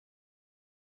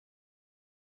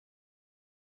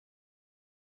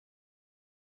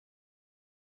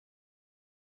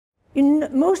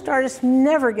Most artists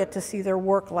never get to see their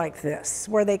work like this,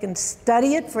 where they can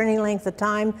study it for any length of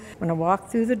time. When I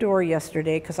walked through the door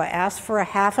yesterday, because I asked for a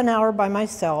half an hour by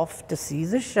myself to see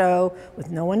the show with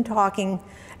no one talking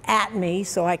at me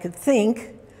so I could think,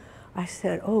 I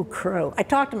said, oh, Crow. I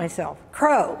talked to myself,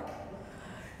 Crow,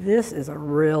 this is a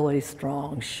really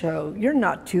strong show. You're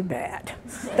not too bad.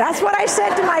 That's what I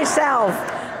said to myself.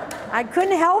 I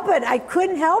couldn't help it. I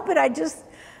couldn't help it.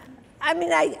 I'm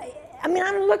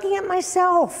looking at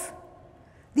myself.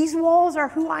 These walls are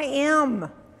who I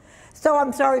am. So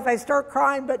I'm sorry if I start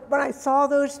crying, but when I saw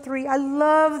those three, I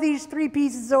love these three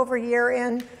pieces over here,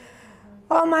 and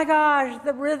oh my gosh,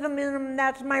 the rhythm in them,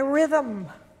 that's my rhythm.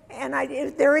 And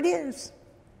there it is.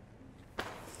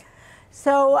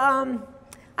 So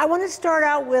I want to start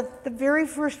out with the very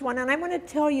first one, and I want to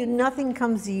tell you nothing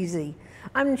comes easy.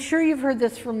 I'm sure you've heard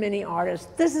this from many artists.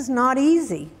 This is not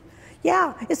easy.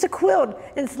 Yeah, it's a quilt.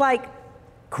 And it's like,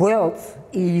 quilts,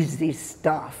 easy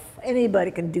stuff. Anybody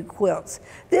can do quilts.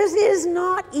 This is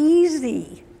not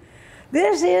easy.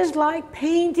 This is like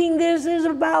painting. This is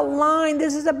about line.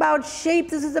 This is about shape.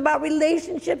 This is about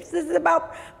relationships. This is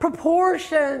about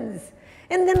proportions.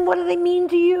 And then what do they mean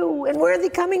to you? And where are they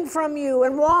coming from you?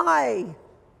 And why?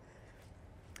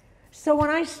 So when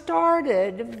I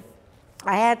started,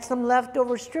 I had some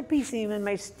leftover strip piecing in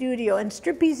my studio, and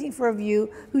strip piecing, for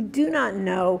you who do not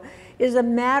know, is a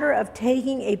matter of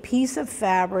taking a piece of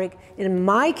fabric, in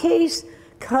my case,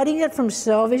 cutting it from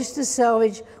selvage to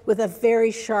selvage with a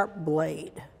very sharp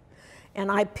blade.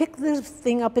 And I pick this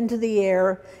thing up into the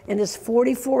air, and it's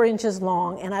 44 inches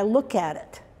long, and I look at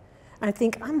it. I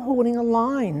think, I'm holding a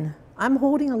line. I'm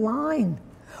holding a line.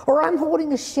 Or I'm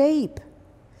holding a shape.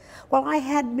 Well, I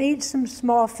had made some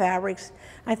small fabrics.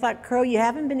 I thought, Crow, you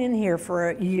haven't been in here for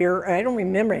a year. I don't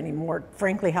remember anymore,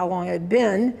 frankly, how long I'd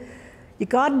been. You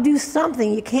got to do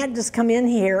something. You can't just come in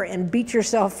here and beat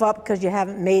yourself up because you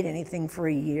haven't made anything for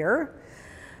a year.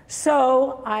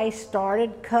 So I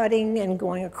started cutting and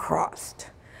going across.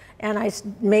 And I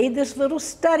made this little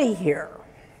study here.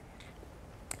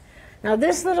 Now,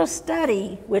 this little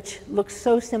study, which looks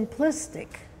so simplistic,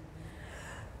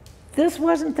 this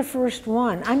wasn't the first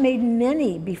one. I made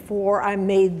many before I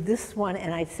made this one,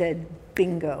 and I said,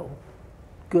 bingo,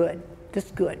 good, this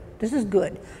is good, this is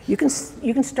good. You can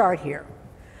start here.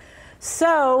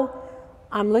 So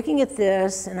I'm looking at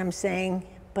this, and I'm saying,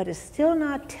 but it's still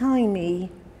not telling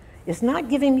me, it's not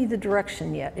giving me the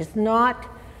direction yet. It's not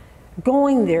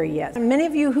going there yet. And many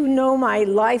of you who know my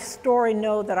life story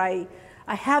know that I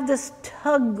have this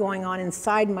tug going on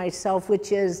inside myself,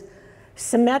 which is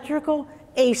symmetrical,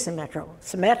 asymmetrical,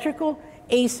 symmetrical,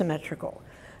 asymmetrical.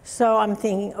 So I'm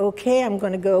thinking, okay, I'm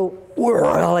going to go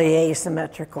really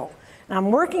asymmetrical. And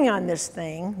I'm working on this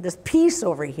thing, this piece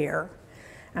over here.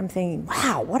 I'm thinking,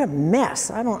 wow, what a mess.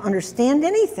 I don't understand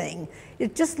anything.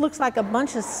 It just looks like a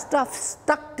bunch of stuff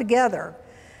stuck together.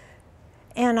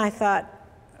 And I thought,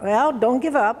 well, don't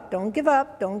give up, don't give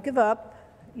up, don't give up.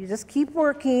 You just keep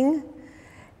working.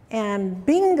 And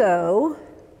bingo,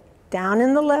 down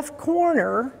in the left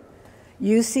corner,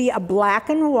 you see a black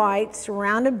and white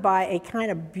surrounded by a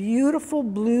kind of beautiful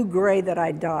blue-gray that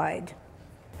I dyed.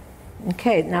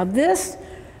 Okay, now this,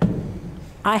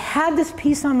 I had this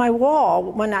piece on my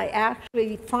wall when I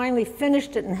actually finally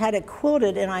finished it and had it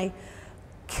quilted, and I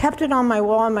kept it on my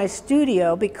wall in my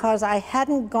studio because I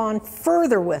hadn't gone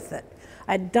further with it.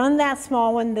 I'd done that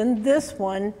small one, then this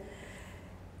one,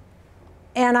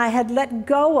 and I had let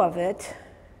go of it.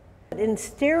 In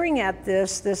staring at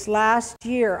this last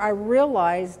year, I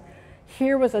realized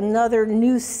here was another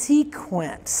new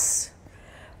sequence.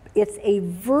 It's a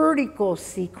vertical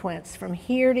sequence from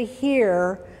here to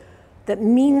here that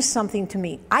means something to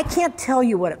me. I can't tell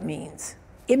you what it means.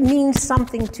 It means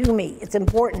something to me. It's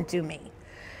important to me.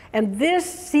 And this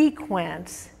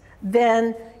sequence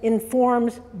then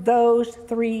informs those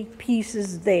three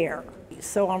pieces there.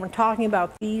 So I'm talking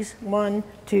about these 1,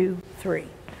 2, 3.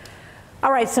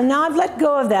 All right, so now I've let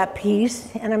go of that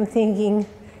piece, and I'm thinking,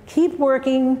 keep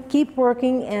working,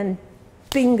 and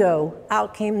bingo,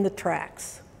 out came the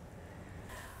tracks.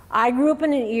 I grew up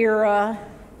in an era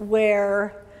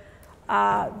where,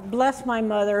 bless my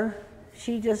mother,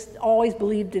 she just always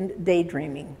believed in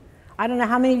daydreaming. I don't know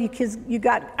how many of you kids you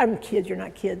got, kids, you're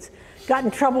not kids, got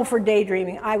in trouble for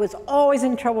daydreaming. I was always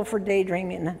in trouble for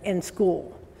daydreaming in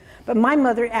school. But my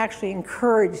mother actually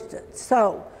encouraged it.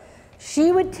 So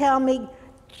she would tell me,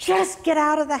 just get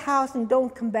out of the house and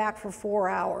don't come back for 4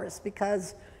 hours,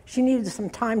 because she needed some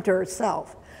time to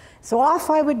herself. So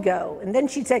off I would go, and then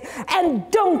she'd say, and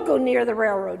don't go near the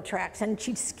railroad tracks. And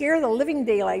she'd scare the living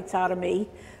daylights out of me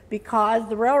because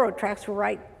the railroad tracks were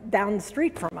right down the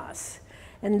street from us.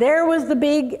 And there was the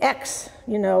big X,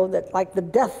 you know, that like the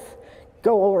death,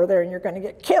 go over there and you're going to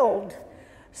get killed.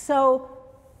 So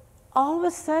all of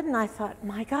a sudden I thought,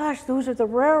 my gosh, those are the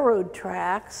railroad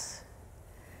tracks.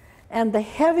 And the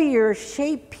heavier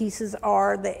shape pieces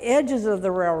are the edges of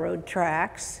the railroad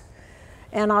tracks.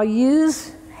 And I'll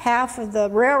use half of the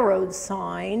railroad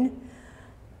sign.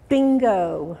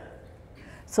 Bingo.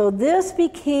 So this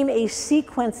became a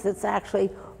sequence that's actually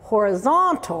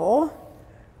horizontal,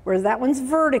 whereas that one's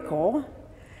vertical.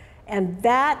 And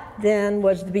that then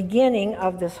was the beginning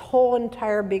of this whole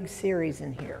entire big series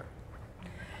in here.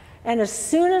 And as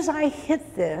soon as I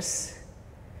hit this,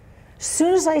 as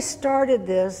soon as I started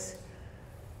this,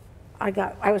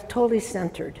 I was totally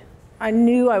centered. I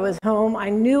knew I was home. I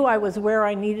knew I was where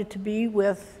I needed to be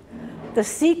with the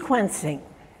sequencing.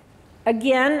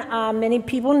 Again, many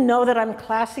people know that I'm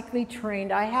classically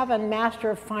trained. I have a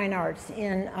Master of Fine Arts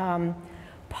in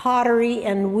pottery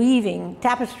and weaving,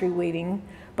 tapestry weaving,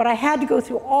 but I had to go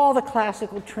through all the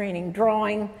classical training,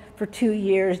 drawing for 2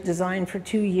 years, design for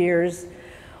 2 years,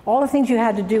 all the things you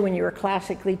had to do when you were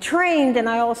classically trained, and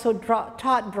I also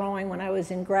taught drawing when I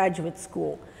was in graduate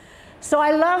school. So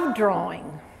I love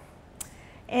drawing.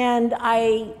 And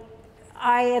I,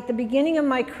 at the beginning of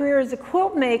my career as a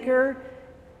quilt maker,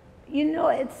 you know,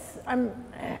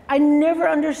 I never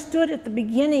understood at the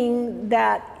beginning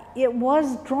that it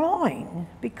was drawing,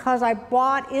 because I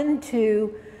bought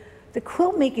into the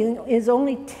quilt making is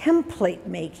only template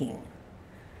making.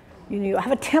 You know, you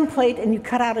have a template and you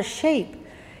cut out a shape.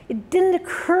 It didn't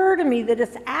occur to me that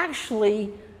it's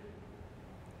actually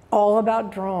all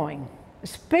about drawing,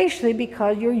 especially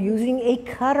because you're using a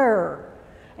cutter.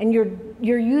 And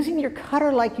you're using your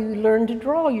cutter like you learn to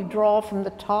draw. You draw from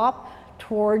the top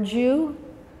towards you.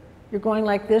 You're going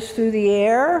like this through the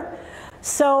air.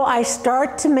 So I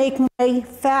start to make my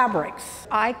fabrics.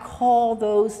 I call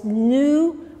those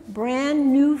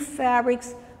brand new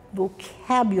fabrics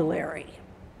vocabulary.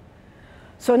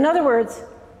 So in other words,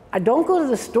 I don't go to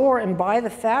the store and buy the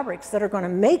fabrics that are going to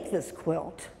make this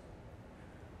quilt.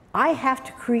 I have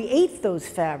to create those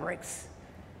fabrics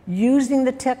using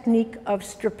the technique of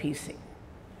strip piecing.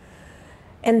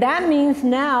 And that means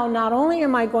now, not only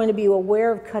am I going to be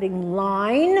aware of cutting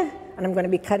line, and I'm going to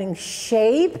be cutting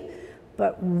shape,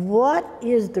 but what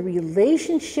is the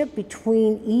relationship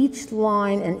between each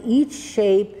line and each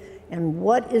shape, and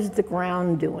what is the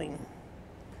ground doing?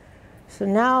 So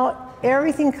now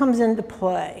everything comes into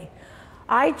play.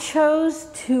 I chose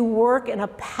to work in a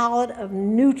palette of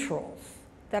neutrals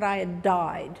that I had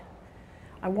dyed.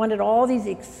 I wanted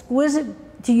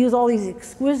to use all these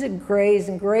exquisite grays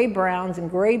and gray browns and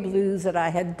gray blues that I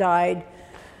had dyed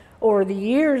over the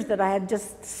years, that I had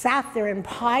just sat there in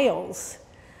piles.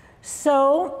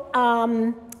 So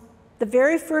the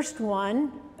very first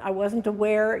one, I wasn't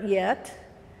aware yet,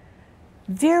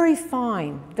 very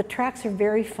fine. The tracks are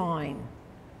very fine.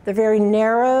 They're very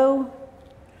narrow.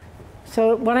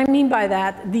 So what I mean by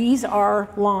that, these are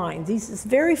lines. This is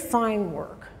very fine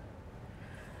work.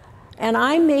 And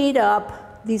I made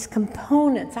up these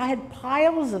components. I had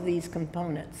piles of these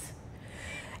components.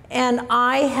 And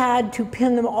I had to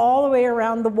pin them all the way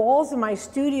around the walls of my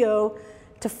studio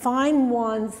to find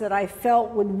ones that I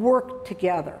felt would work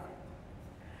together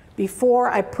before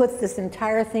I put this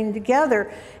entire thing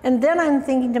together. And then I'm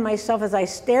thinking to myself, as I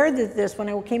stared at this when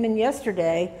I came in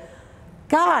yesterday,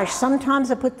 gosh, sometimes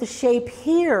I put the shape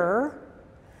here,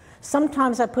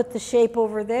 sometimes I put the shape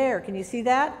over there. Can you see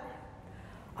that?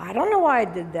 I don't know why I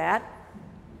did that,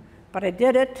 but I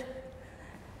did it.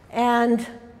 And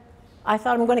I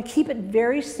thought, I'm going to keep it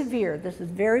very severe. This is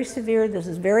very severe. This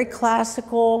is very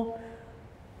classical.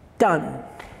 Done.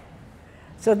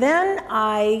 So then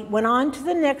I went on to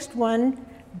the next one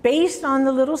based on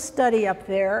the little study up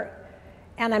there,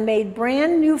 and I made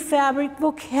brand new fabric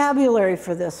vocabulary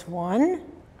for this one,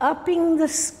 upping the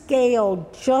scale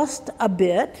just a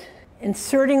bit,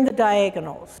 inserting the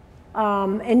diagonals.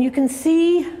 And you can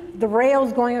see the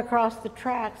rails going across the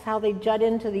tracks, how they jut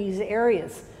into these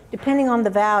areas, depending on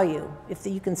the value, if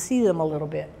you can see them a little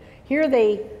bit. Here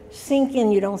they sink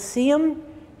in, you don't see them.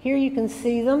 Here you can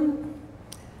see them.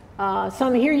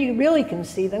 Some here you really can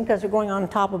see them because they're going on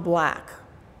top of black.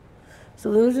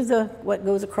 So those are what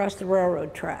goes across the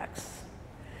railroad tracks.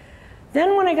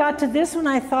 Then when I got to this one,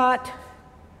 I thought,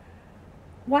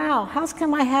 wow, how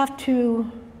come I have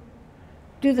to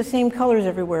do the same colors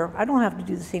everywhere? I don't have to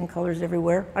do the same colors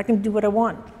everywhere. I can do what I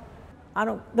want.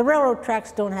 The railroad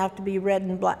tracks don't have to be red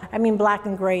and black, black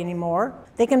and gray anymore.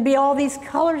 They can be all these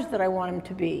colors that I want them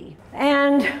to be.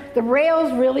 And the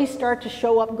rails really start to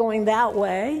show up going that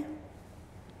way.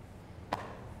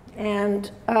 And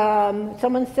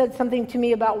someone said something to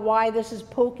me about why this is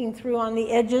poking through on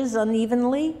the edges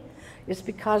unevenly. It's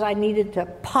because I needed to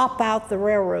pop out the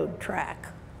railroad track.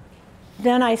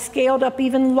 Then I scaled up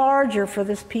even larger for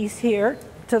this piece here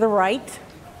to the right.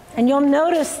 And you'll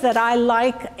notice that I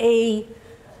like a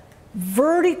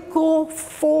vertical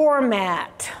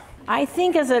format. I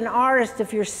think as an artist,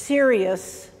 if you're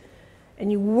serious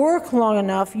and you work long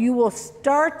enough, you will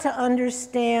start to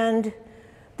understand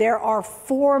there are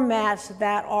formats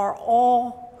that are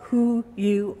all who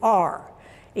you are.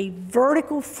 A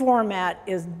vertical format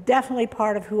is definitely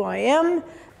part of who I am.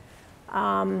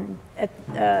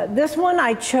 This one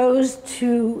I chose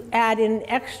to add in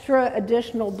extra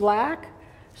additional black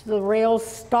so the rails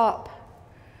stop.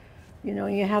 You know,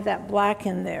 you have that black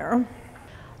in there.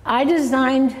 I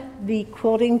designed the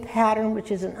quilting pattern,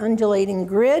 which is an undulating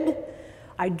grid.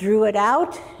 I drew it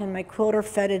out and my quilter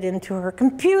fed it into her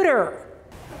computer.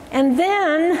 And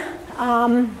then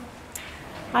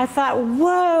I thought,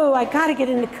 whoa, I gotta get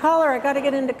into color, I gotta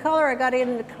get into color, I gotta get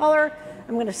into color.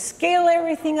 I'm gonna scale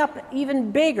everything up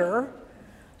even bigger.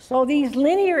 So these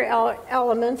linear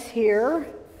elements here,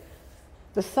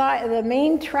 the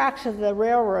main tracks of the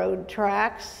railroad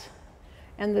tracks,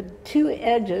 and the two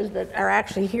edges that are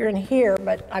actually here and here,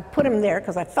 but I put them there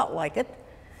because I felt like it.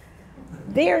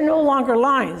 They are no longer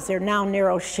lines, they're now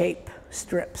narrow shape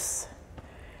strips.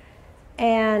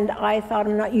 And I thought,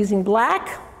 I'm not using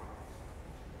black.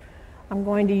 I'm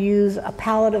going to use a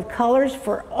palette of colors.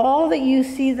 For all that you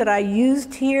see that I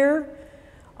used here,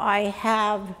 I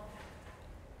have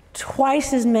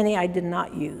twice as many I did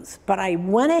not use. But I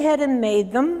went ahead and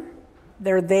made them.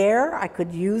 They're there. I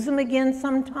could use them again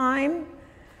sometime.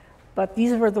 But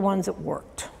these were the ones that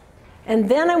worked. And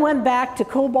then I went back to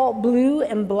cobalt blue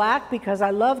and black because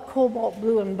I love cobalt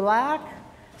blue and black.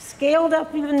 Scaled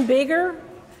up even bigger.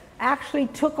 Actually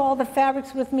took all the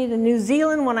fabrics with me to New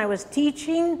Zealand when I was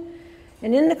teaching.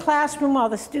 And in the classroom while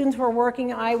the students were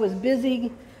working, I was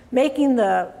busy making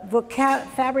the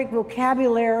fabric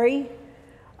vocabulary.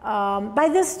 By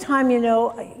this time, you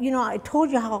know, I told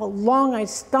you how long I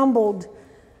stumbled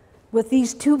with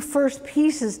these two first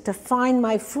pieces to find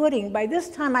my footing. By this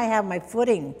time, I have my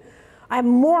footing. I have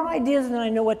more ideas than I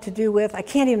know what to do with. I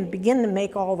can't even begin to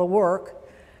make all the work.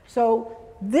 So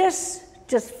this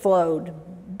just flowed.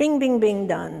 Bing, bing, bing,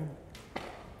 done.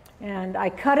 And I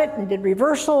cut it and did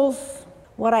reversals.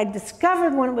 What I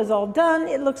discovered when it was all done,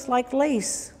 it looks like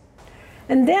lace.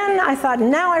 And then I thought,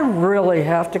 now I really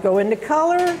have to go into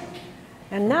color.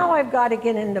 And now I've got to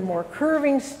get into more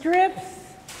curving strips.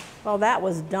 Well, that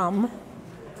was dumb.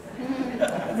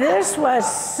 This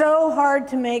was so hard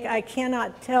to make, I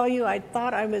cannot tell you. I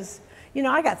thought I was, you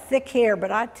know, I got thick hair,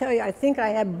 but I tell you, I think I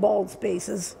had bald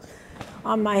spaces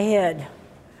on my head.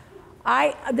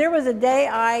 There was a day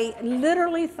I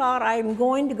literally thought I'm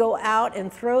going to go out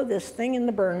and throw this thing in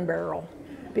the burn barrel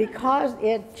because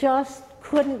it just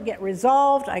couldn't get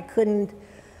resolved. I couldn't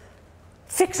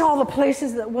fix all the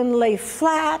places that wouldn't lay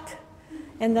flat.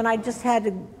 And then I just had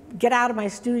to get out of my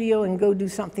studio and go do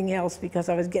something else because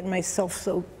I was getting myself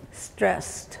so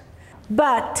stressed.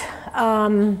 But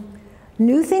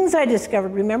new things I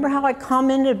discovered. Remember how I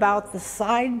commented about the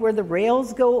side where the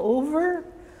rails go over?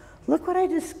 Look what I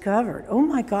discovered. Oh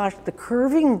my gosh, the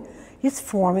curving is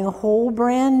forming a whole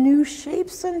brand new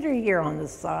shapes under here on the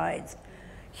sides.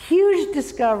 Huge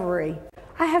discovery.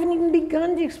 I haven't even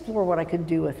begun to explore what I could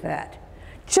do with that.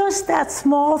 Just that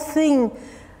small thing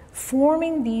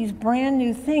forming these brand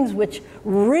new things, which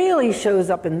really shows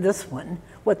up in this one,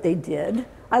 what they did.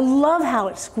 I love how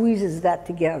it squeezes that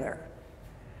together.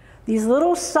 These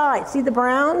little sides, see the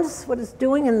browns, what it's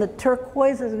doing, and the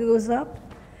turquoise as it goes up?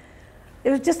 It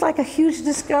was just like a huge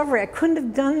discovery. I couldn't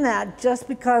have done that just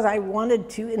because I wanted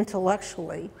to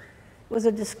intellectually. It was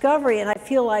a discovery, and I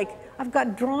feel like I've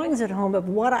got drawings at home of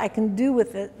what I can do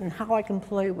with it and how I can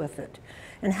play with it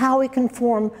and how it can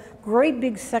form great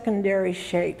big secondary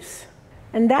shapes.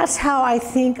 And that's how I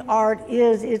think art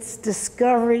is. It's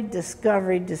discovery,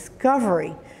 discovery,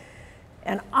 discovery.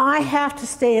 And I have to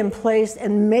stay in place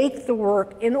and make the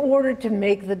work in order to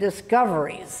make the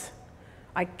discoveries.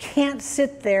 I can't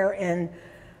sit there and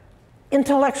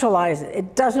intellectualize it.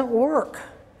 It doesn't work.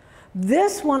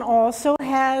 This one also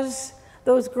has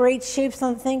those great shapes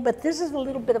on the thing, but this is a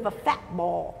little bit of a fat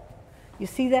ball. You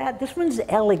see that? This one's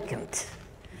elegant.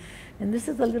 And this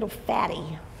is a little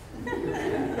fatty.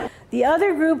 The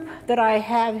other group that I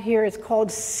have here is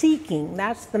called seeking.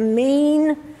 That's the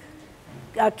main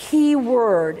key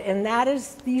word, and that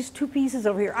is these two pieces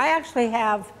over here. I actually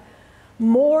have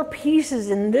more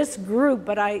pieces in this group,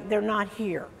 but they're not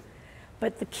here.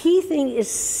 But the key thing is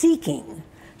seeking.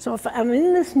 So if I'm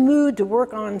in this mood to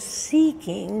work on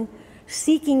seeking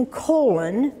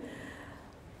colon,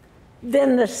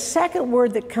 then the second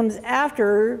word that comes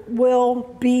after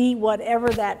will be whatever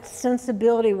that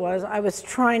sensibility was I was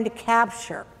trying to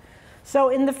capture. So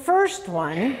in the first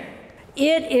one,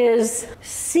 it is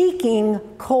seeking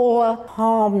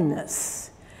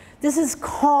calmness. This is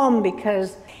calm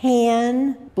because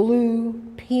tan, blue,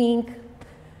 pink,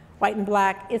 white and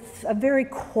black, it's a very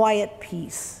quiet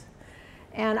piece.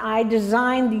 And I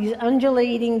designed these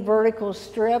undulating vertical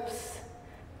strips,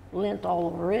 lint all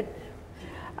over it.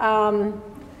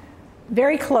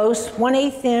 Very close,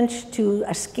 1/8 inch to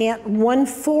a scant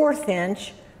 1/4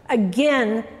 inch.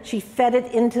 Again, she fed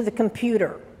it into the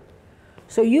computer.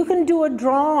 So you can do a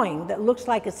drawing that looks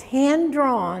like it's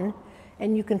hand-drawn,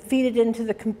 and you can feed it into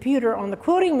the computer on the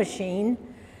quilting machine,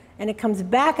 and it comes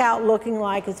back out looking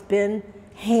like it's been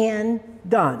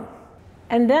hand-done.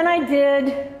 And then I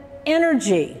did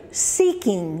energy,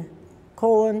 seeking,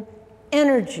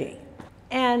 energy.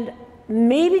 And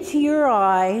maybe to your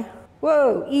eye,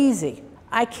 whoa, easy.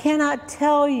 I cannot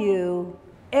tell you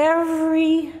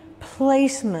every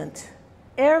placement.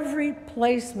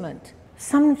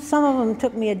 Some of them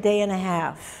took me a day and a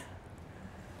half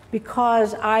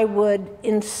because I would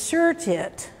insert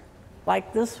it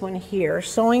like this one here,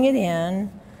 sewing it in.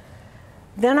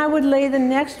 Then I would lay the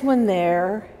next one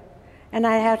there, and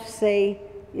I have to say,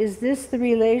 is this the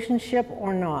relationship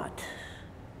or not?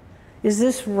 Is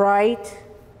this right?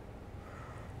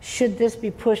 Should this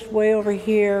be pushed way over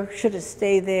here? Should it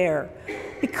stay there?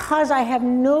 Because I have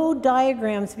no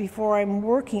diagrams before I'm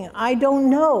working, I don't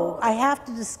know. I have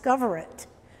to discover it.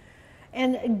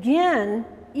 And again,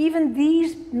 even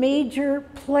these major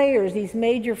players, these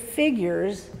major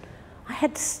figures, I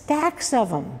had stacks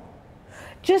of them.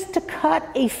 Just to cut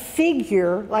a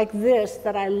figure like this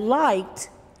that I liked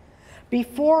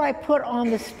before I put on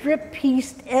the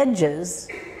strip-pieced edges,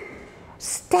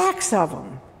 stacks of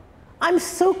them. I'm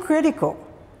so critical.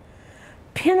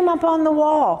 Pin them up on the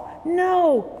wall.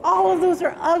 No, all of those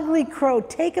are ugly, Crow.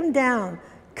 Take them down.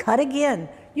 Cut again.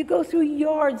 You go through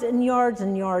yards and yards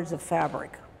and yards of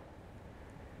fabric.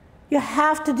 You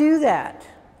have to do that.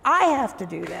 I have to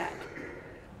do that.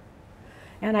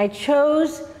 And I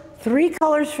chose 3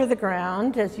 colors for the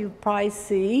ground, as you probably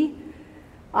see.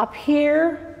 Up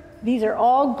here, these are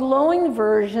all glowing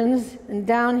versions, and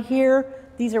down here,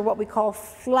 these are what we call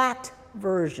flat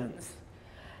versions.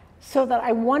 So that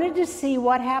I wanted to see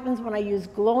what happens when I use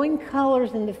glowing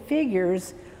colors in the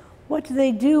figures. What do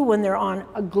they do when they're on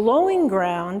a glowing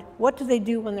ground? What do they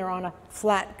do when they're on a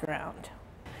flat ground?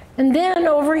 And then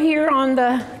over here on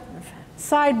the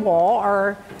side wall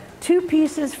are 2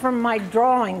 pieces from my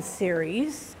drawing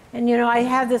series. And you know, I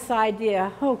have this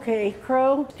idea, okay,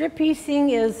 Crow, strip piecing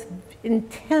is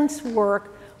intense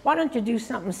work. Why don't you do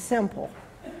something simple?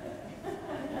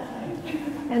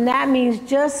 And that means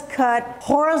just cut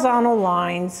horizontal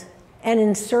lines and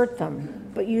insert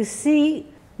them. But you see,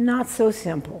 not so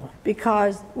simple,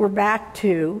 because we're back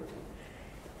to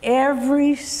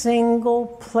every single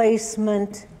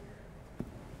placement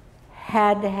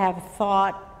had to have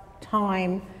thought,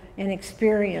 time, and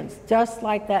experience, just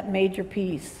like that major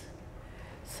piece.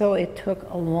 So it took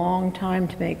a long time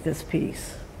to make this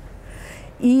piece.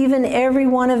 Even every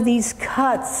one of these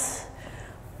cuts,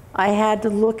 I had to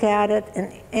look at it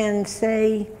and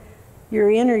say, you're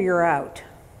in or you're out.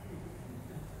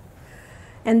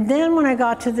 And then when I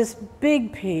got to this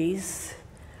big piece,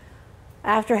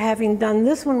 after having done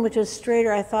this one, which is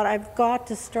straighter, I thought I've got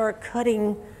to start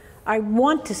cutting, I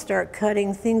want to start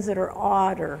cutting things that are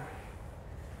odder.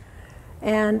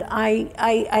 And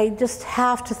I just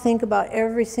have to think about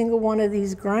every single one of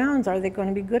these grounds. Are they going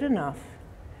to be good enough?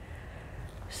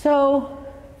 So,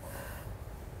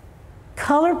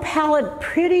 color palette,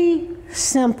 pretty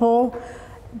simple,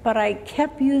 but I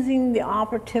kept using the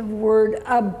operative word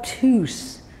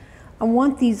obtuse. I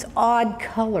want these odd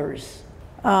colors.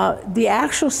 The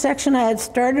actual section I had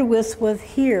started with was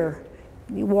here.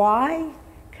 Why?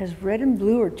 Because red and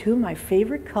blue are 2 of my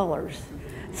favorite colors,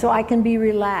 so I can be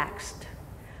relaxed.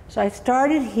 So I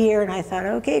started here and I thought,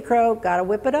 okay, Crow, gotta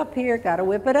whip it up here, gotta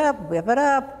whip it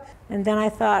up. And then I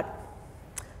thought,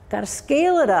 gotta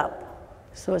scale it up.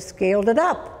 So I scaled it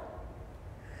up.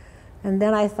 And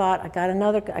then I thought, I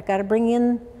gotta bring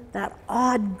in that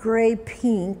odd gray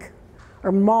pink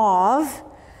or mauve,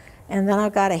 and then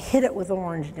I've gotta hit it with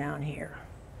orange down here.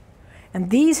 And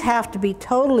these have to be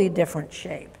totally different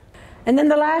shape. And then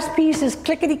the last piece is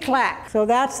clickety-clack. So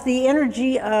that's the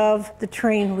energy of the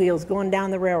train wheels going down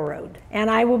the railroad. And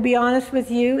I will be honest with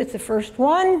you, it's the first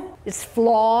one. It's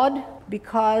flawed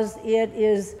because it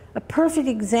is a perfect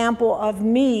example of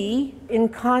me in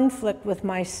conflict with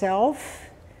myself,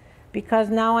 because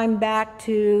now I'm back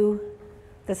to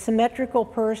the symmetrical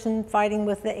person fighting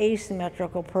with the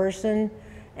asymmetrical person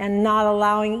and not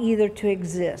allowing either to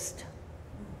exist.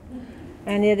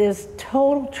 And it is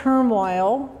total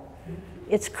turmoil.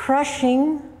 It's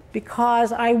crushing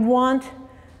because I want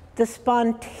the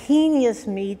spontaneous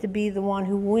me to be the one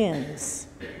who wins.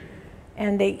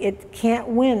 And it can't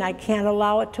win. I can't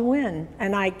allow it to win.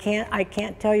 And I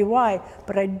can't tell you why.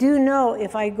 But I do know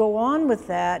if I go on with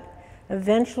that,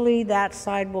 eventually that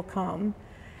side will come.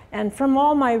 And from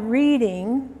all my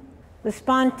reading, the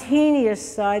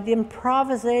spontaneous side, the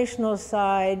improvisational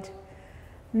side,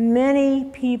 many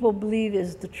people believe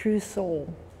is the true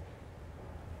soul.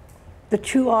 The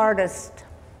true artist,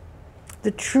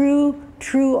 the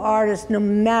true artist, no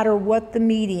matter what the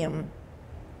medium,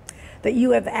 that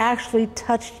you have actually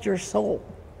touched your soul.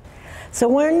 So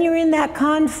when you're in that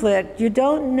conflict, you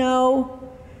don't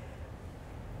know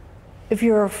if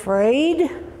you're afraid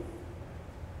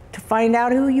to find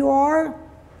out who you are,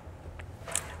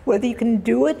 whether you can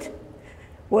do it,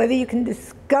 whether you can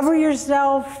discover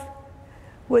yourself,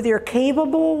 whether you're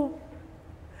capable.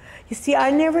 You see, I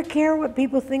never care what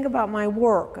people think about my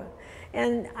work.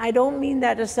 And I don't mean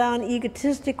that to sound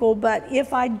egotistical, but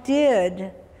if I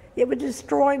did, it would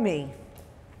destroy me.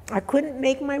 I couldn't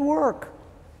make my work.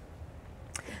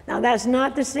 Now, that's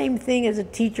not the same thing as a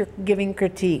teacher giving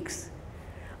critiques.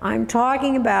 I'm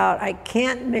talking about I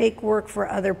can't make work for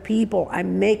other people. I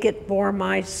make it for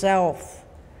myself.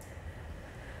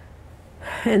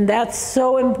 And that's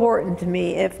so important to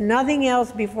me, if nothing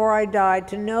else before I die,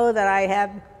 to know that I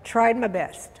have tried my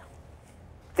best.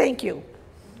 Thank you.